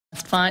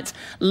Fights,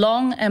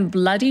 long and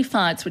bloody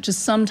fights, which is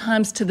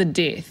sometimes to the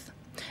death.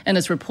 In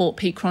his report,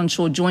 Pete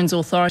Cronshaw joins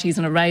authorities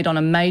in a raid on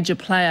a major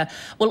player.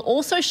 We'll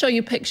also show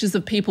you pictures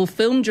of people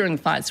filmed during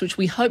fights, which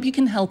we hope you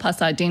can help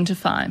us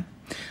identify.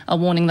 A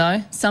warning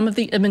though, some of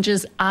the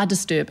images are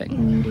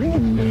disturbing.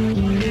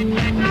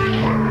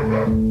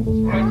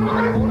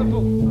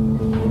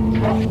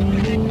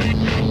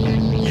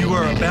 You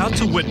are about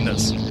to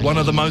witness one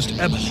of the most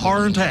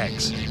abhorrent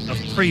acts of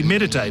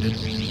premeditated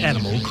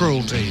animal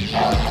cruelty.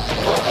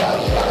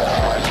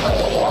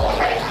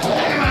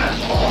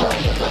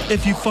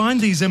 If you find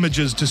these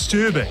images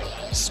disturbing,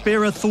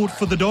 spare a thought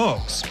for the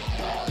dogs.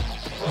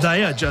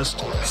 They are just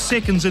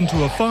seconds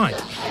into a fight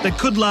that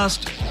could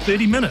last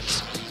 30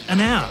 minutes,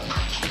 an hour,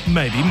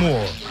 maybe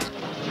more.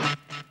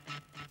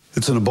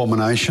 It's an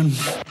abomination.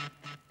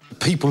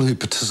 People who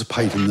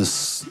participate in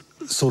this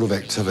sort of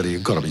activity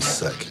have got to be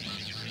sick,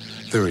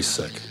 very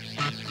sick.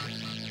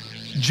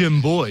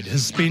 Jim Boyd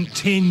has spent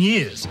 10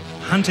 years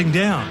hunting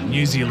down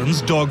New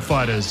Zealand's dog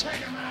fighters.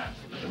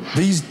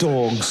 These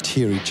dogs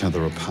tear each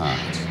other apart.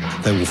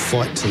 They will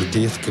fight to the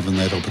death given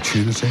that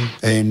opportunity.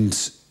 And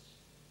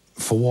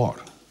for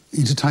what?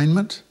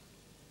 Entertainment?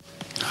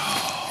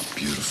 Oh,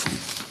 beautiful.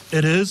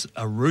 It is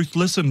a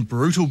ruthless and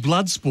brutal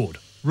blood sport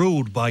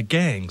ruled by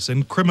gangs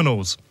and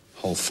criminals.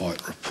 Whole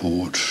fight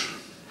report.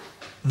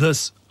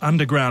 This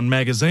underground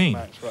magazine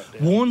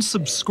warns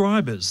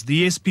subscribers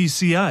the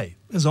SPCA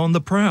is on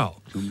the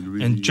prowl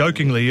and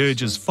jokingly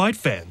urges fight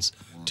fans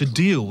to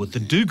deal with the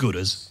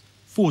do-gooders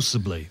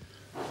forcibly.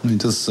 He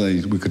does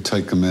say we could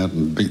take them out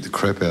and beat the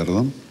crap out of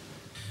them.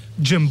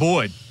 Jim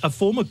Boyd, a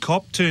former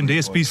cop turned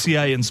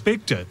SPCA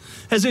inspector,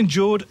 has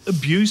endured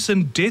abuse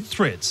and death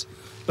threats,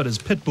 but his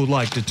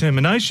pitbull-like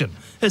determination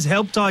has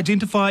helped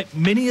identify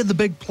many of the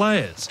big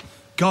players,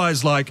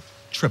 guys like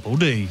Triple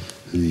D.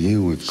 And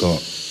here we've got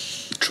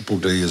Triple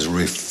D as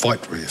ref,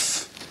 fight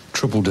ref.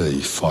 Triple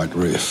D, fight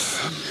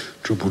ref.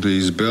 Triple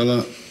D's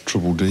Bella,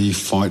 Triple D,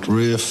 fight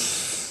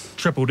ref.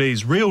 Triple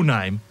D's real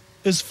name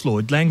is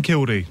Floyd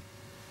Langkilde.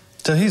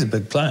 So he's a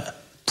big player.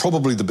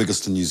 Probably the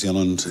biggest in New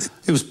Zealand.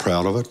 He was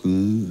proud of it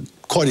and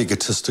quite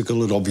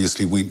egotistical. It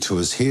obviously went to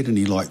his head and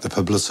he liked the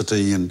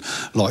publicity and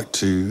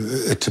liked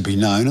it to be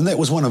known, and that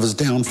was one of his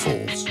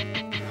downfalls.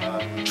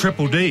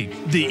 Triple D,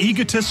 the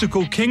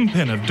egotistical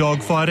kingpin of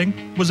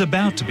dogfighting, was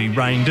about to be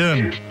reined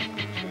in.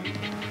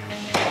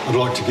 I'd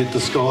like to get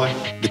this guy.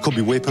 There could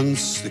be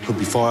weapons, there could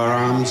be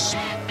firearms.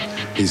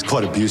 He's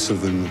quite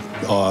abusive and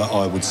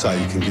I would say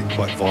he can get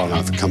quite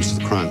violent if it comes to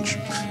the crunch.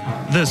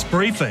 This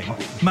briefing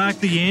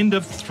marked the end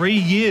of 3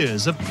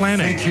 years of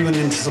planning. Thank you in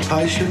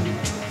anticipation.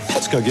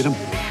 Let's go get him.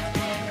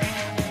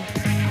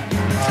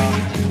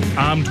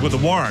 Armed with a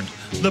warrant,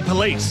 the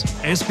police,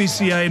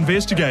 SPCA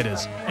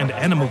investigators and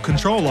animal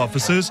control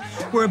officers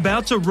were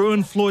about to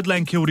ruin Floyd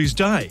Langkilde's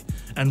day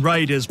and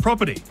raid his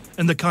property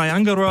in the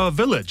Kaiangaroa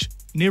village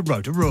near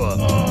Rotorua.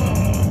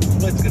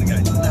 Floyd's gonna go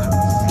nuts.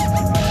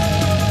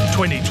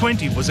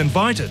 2020 was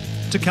invited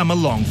to come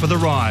along for the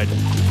ride.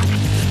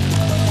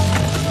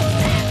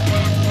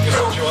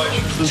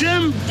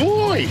 Jim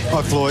Boyd!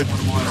 Hi, Floyd.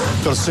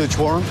 Got a search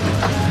warrant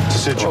to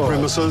search your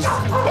premises.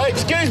 Hey,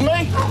 excuse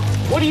me.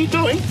 What are you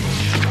doing?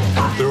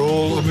 They're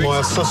all my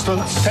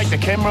assistants. Take the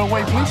camera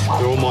away, please.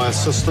 They're all my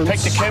assistants.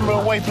 Take the camera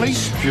away,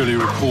 please. Purely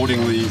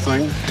recording the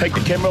thing. Take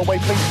the camera away,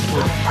 please.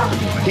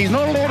 He's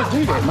not allowed to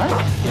do that,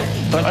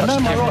 mate. But I know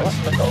my rights.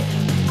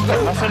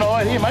 Got nothing to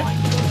hide here, mate.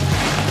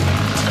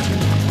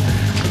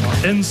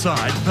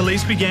 Inside,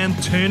 police began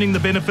turning the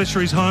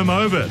beneficiary's home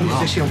over. Is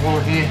this your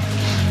wallet here?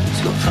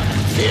 It's got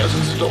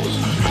thousands of dollars.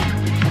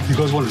 You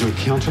guys want to do a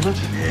count of it?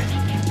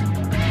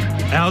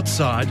 Yeah.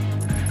 Outside,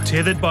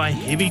 tethered by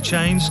heavy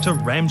chains to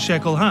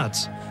ramshackle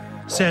huts,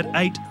 sat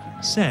 8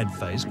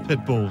 sad-faced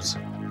pit bulls.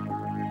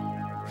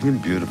 You're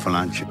beautiful,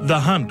 aren't you?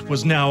 The hunt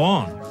was now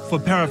on for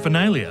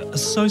paraphernalia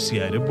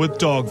associated with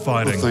dog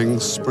fighting.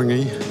 Things,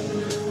 springy.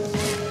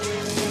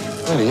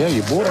 Bloody hell,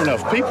 you bought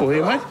enough people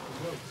here, mate.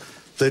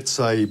 That's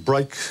a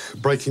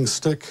breaking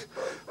stick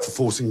for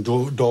forcing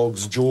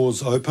dogs'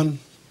 jaws open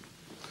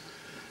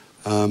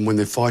when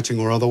they're fighting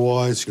or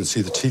otherwise. You can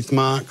see the teeth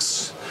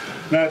marks.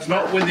 No, it's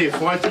not when they're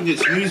fighting.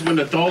 It's used when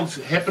the dogs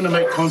happen to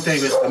make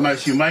contact. It's the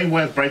most humane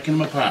way of breaking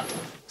them apart.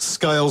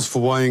 Scales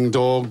for weighing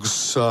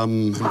dogs.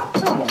 Come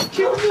on,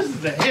 kid, this is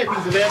the head.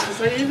 He's about to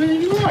say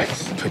anything he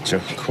likes. Picture,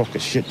 crock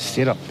of shit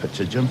setup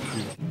picture, Jim.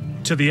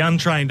 To the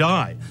untrained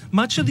eye,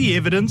 much of the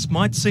evidence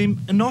might seem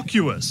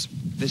innocuous.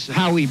 This is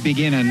how we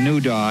begin a new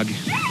dog.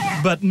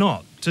 But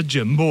not to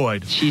Jim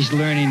Boyd. She's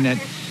learning that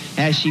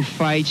as she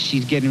fights,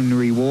 she's getting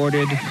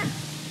rewarded.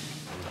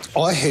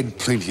 I had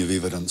plenty of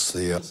evidence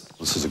there.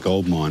 This is a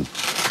gold mine.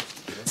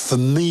 For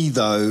me,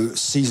 though,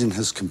 seizing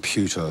his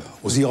computer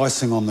was the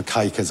icing on the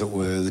cake, as it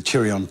were, the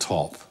cherry on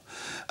top.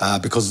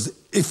 Because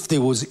if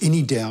there was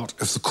any doubt,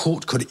 if the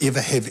court could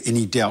ever have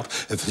any doubt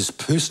of his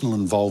personal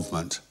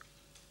involvement,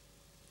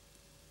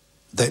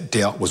 that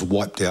doubt was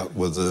wiped out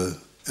with the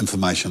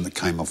information that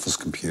came off his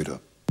computer.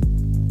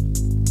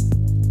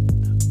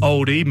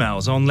 Old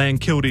emails on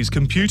Langkilde's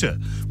computer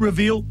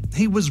reveal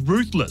he was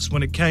ruthless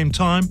when it came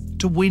time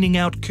to weaning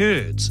out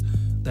Kurds.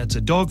 That's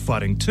a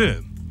dogfighting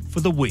term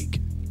for the weak.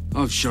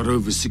 I've shot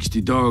over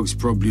 60 dogs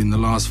probably in the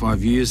last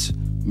 5 years,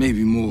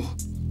 maybe more.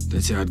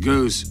 That's how it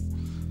goes.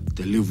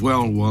 They live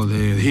well while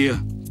they're here,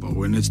 but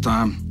when it's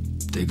time,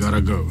 they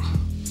gotta go.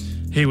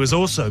 He was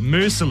also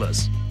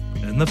merciless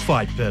in the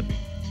fight pit.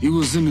 He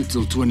was in it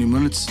till 20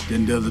 minutes,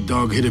 then the other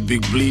dog hit a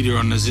big bleeder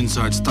on his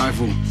inside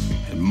stifle,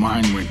 and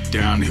mine went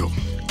downhill.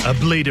 A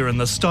bleeder in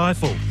the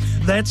stifle.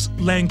 That's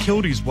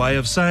Langkilde's way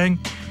of saying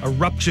a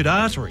ruptured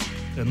artery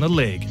in the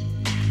leg.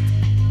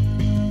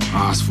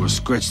 I asked for a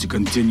scratch to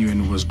continue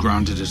and was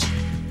granted it.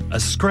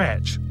 A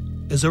scratch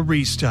is a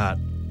restart.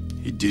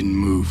 He didn't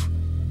move,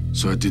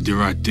 so I did the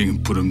right thing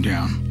and put him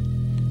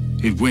down.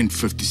 It went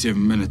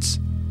 57 minutes,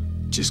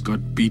 just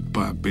got beat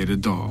by a better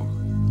dog.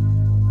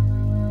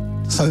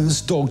 So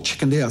this dog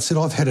chickened out, said,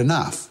 I've had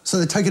enough. So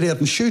they take it out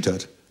and shoot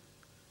it.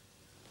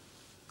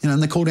 You know,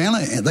 and they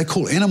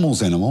call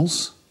animals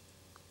animals.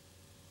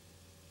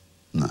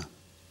 No.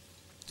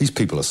 These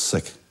people are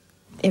sick.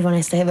 Everyone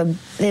has to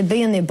have their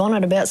bee in their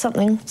bonnet about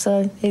something,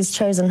 so he's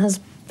chosen his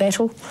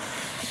battle.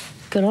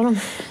 Good on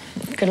him.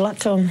 Good luck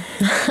to him.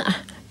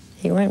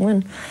 He won't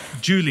win.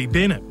 Julie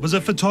Bennett was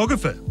a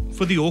photographer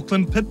for the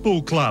Auckland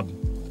Pitbull Club.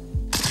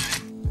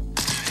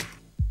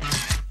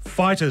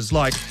 Fighters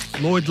like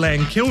Floyd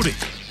Langkilde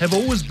have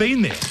always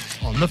been there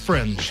on the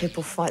fringe.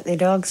 People fight their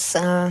dogs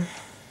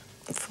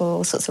for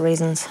all sorts of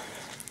reasons.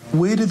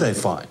 Where do they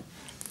fight?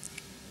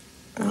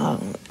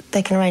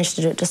 They can arrange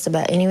to do it just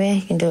about anywhere.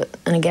 You can do it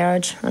in a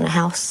garage, in a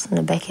house, in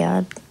a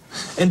backyard.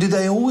 And do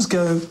they always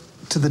go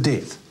to the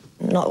death?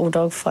 Not all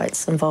dog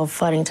fights involve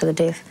fighting to the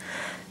death.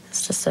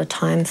 It's just a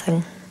time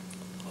thing,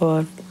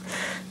 or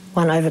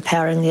one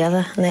overpowering the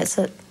other, and that's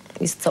it.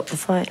 You stop the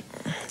fight.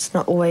 It's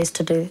not always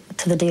to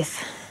the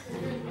death.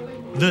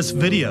 This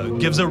video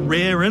gives a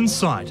rare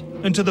insight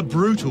into the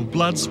brutal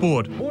blood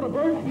sport.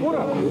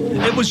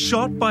 It was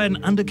shot by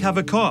an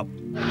undercover cop.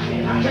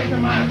 Take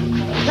him out!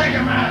 Take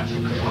him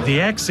out!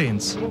 The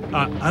accents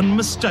are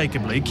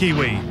unmistakably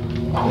Kiwi.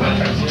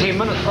 10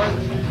 minutes,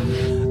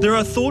 bro. There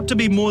are thought to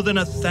be more than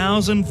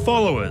 1,000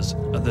 followers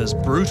of this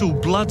brutal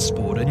blood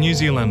sport in New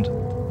Zealand.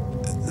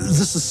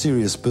 This is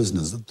serious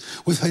business.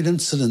 We've had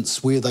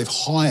incidents where they've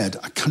hired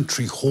a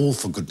country hall,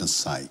 for goodness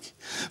sake,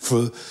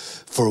 for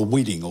a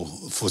wedding or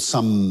for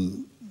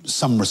some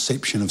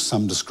reception of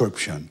some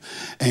description,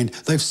 and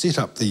they've set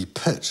up the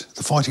pit,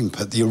 the fighting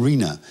pit, the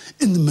arena,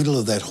 in the middle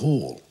of that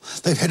hall.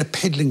 They've had a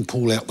paddling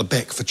pool out the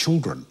back for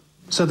children.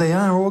 So they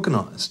are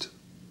organised?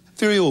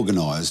 Very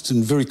organised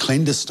and very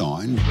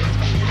clandestine.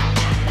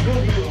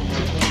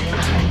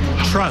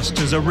 Trust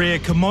is a rare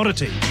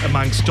commodity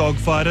amongst dog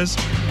fighters.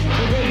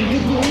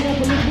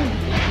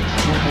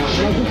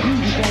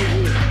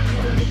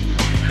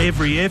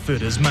 Every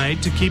effort is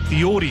made to keep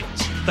the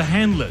audience, the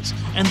handlers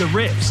and the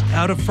refs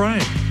out of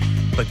frame.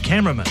 But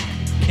cameramen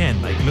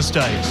can make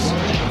mistakes.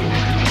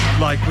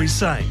 Like we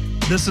say,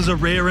 this is a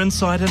rare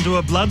insight into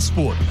a blood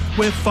sport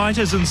where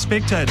fighters and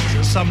spectators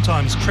are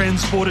sometimes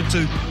transported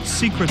to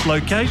secret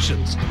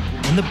locations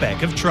in the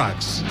back of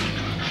trucks.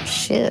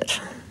 Shit.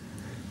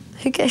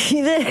 Who gave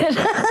you that?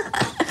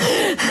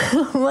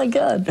 Oh my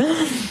God.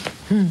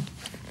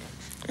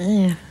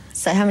 Yeah.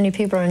 So how many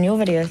people are in your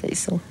video that you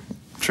saw?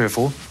 3 or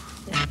 4.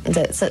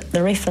 That's it,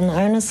 the ref and the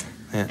owners?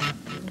 Yeah.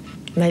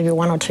 Maybe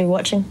 1 or 2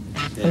 watching,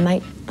 a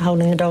mate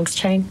holding the dog's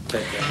chain.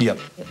 Yep.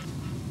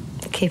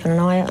 Keeping an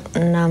eye out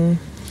and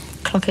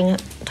clocking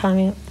it,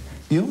 timing it.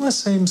 You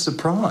almost seem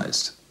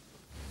surprised.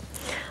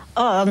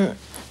 Oh,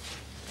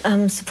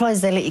 I'm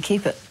surprised they let you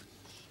keep it.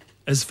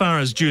 As far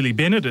as Julie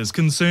Bennett is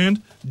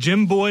concerned,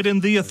 Jim Boyd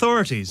and the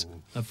authorities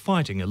are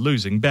fighting a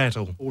losing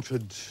battle.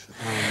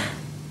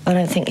 I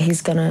don't think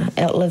he's going to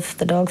outlive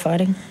the dog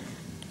fighting.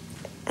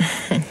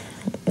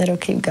 It'll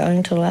keep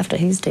going till after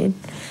he's dead.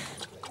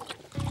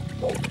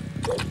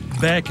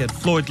 Back at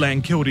Floyd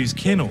Langkilde's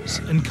kennels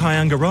in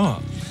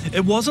Kaiangaroa,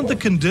 it wasn't the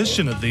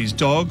condition of these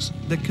dogs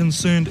that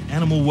concerned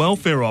animal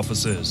welfare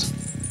officers.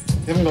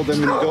 You haven't got that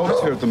many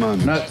dogs here at the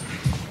moment. No.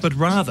 But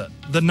rather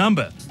the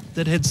number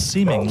that had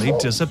seemingly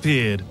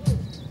disappeared.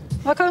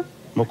 Moko?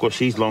 Moko,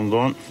 she's long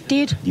gone.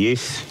 Dead?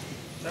 Yes.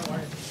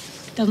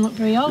 Doesn't look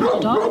very old to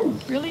die,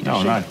 really, does No,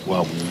 she? no.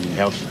 Well,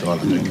 how's she died,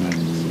 I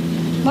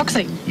think.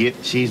 Moxie? Yep,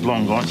 she's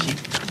long gone.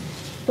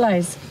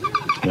 Blaze?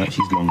 Yeah,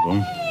 she's long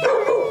gone.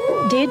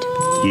 Dead?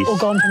 Yes. Or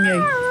gone from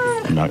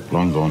you? No,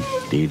 long gone.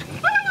 Dead.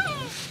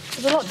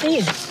 There's a lot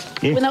dead.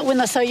 Yeah. When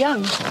they're so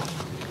young.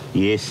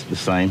 Yes, the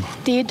same.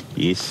 Dead?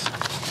 Yes.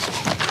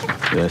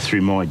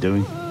 Through my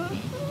doing.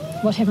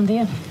 What happened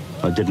there?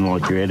 I didn't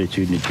like your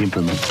attitude and your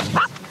temperament.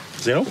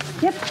 Is that all?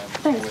 Yep.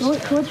 Thanks,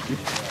 Lloyd. Good.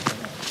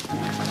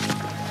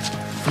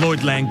 Floyd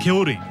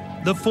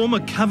Langkilde, the former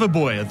cover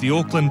boy at the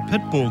Auckland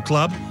Pitbull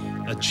Club,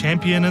 a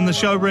champion in the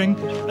show ring,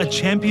 a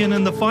champion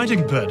in the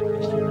fighting pit,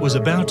 was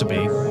about to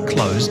be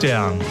closed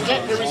down.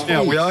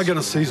 Now, we are going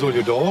to seize all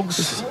your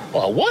dogs.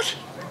 Oh, what?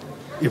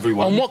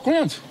 Everyone. On what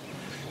grounds?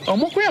 On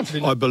what grounds?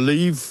 I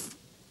believe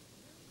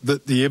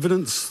that the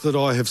evidence that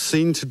I have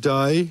seen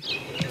today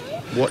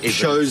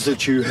shows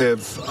that you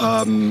have...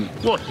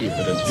 what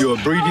evidence? You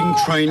are breeding,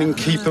 training,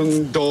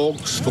 keeping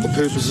dogs for the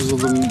purposes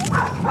of them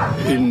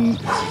in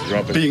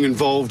being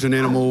involved in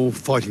animal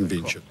fighting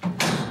venture.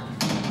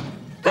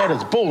 That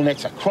is bull and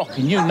that's a crock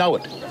and you know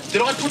it.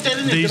 Did I put that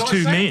in there? These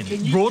two men,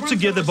 brought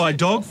together by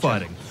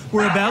dogfighting,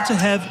 were about to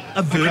have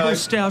a verbal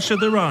stoush of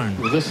their own.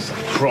 Well, this is a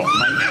crock,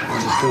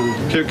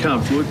 mate. Keep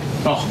calm, Floyd.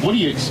 Oh, what do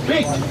you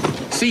expect?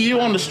 See you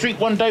on the street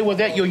one day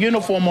without your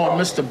uniform on,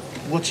 Mr.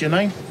 What's your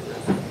name?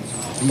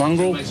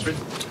 Mongrel?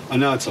 I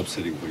know it's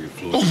upsetting for you,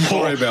 Floyd.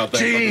 Sorry about that.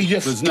 Gee, you're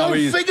there's no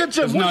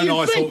figurative. What do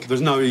you think?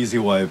 There's no easy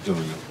way of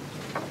doing it.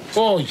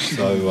 Oh,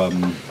 so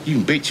you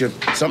can bet you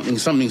something.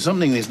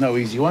 There's no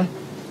easy way.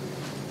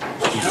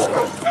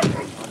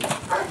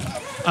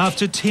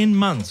 After 10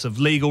 months of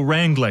legal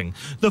wrangling,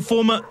 the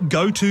former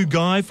go-to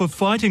guy for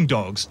fighting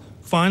dogs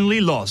finally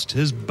lost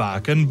his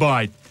bark and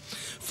bite.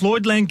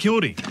 Floyd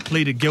Langkilde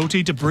pleaded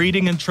guilty to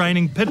breeding and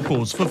training pit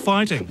bulls for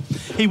fighting.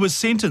 He was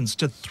sentenced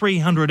to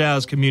 300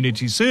 hours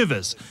community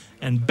service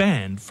and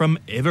banned from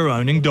ever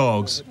owning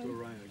dogs.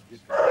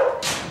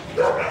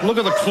 Look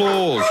at the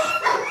claws.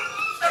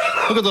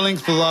 Look at the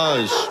length of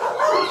those.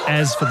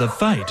 As for the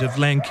fate of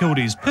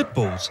Langkilde's pit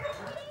bulls,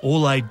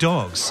 all 8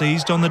 dogs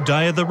seized on the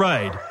day of the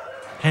raid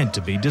had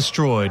to be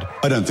destroyed.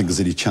 I don't think there's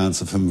any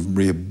chance of him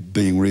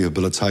being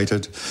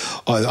rehabilitated.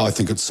 I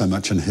think it's so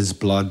much in his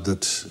blood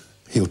that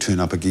he'll turn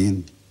up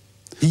again.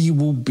 He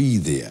will be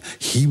there.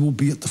 He will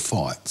be at the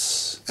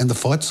fights. And the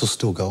fights will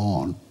still go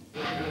on.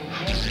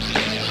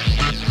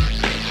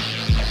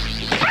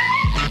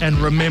 And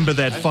remember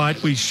that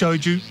fight we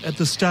showed you at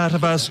the start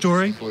of our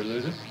story?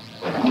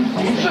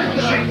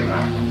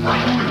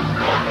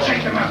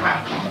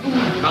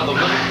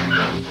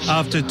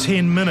 After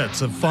 10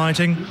 minutes of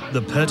fighting,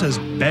 the pit is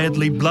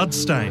badly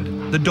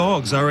bloodstained. The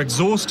dogs are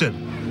exhausted,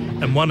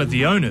 and one of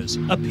the owners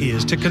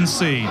appears to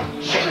concede.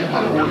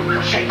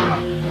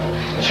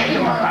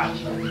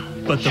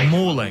 But the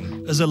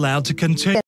mauling is allowed to continue.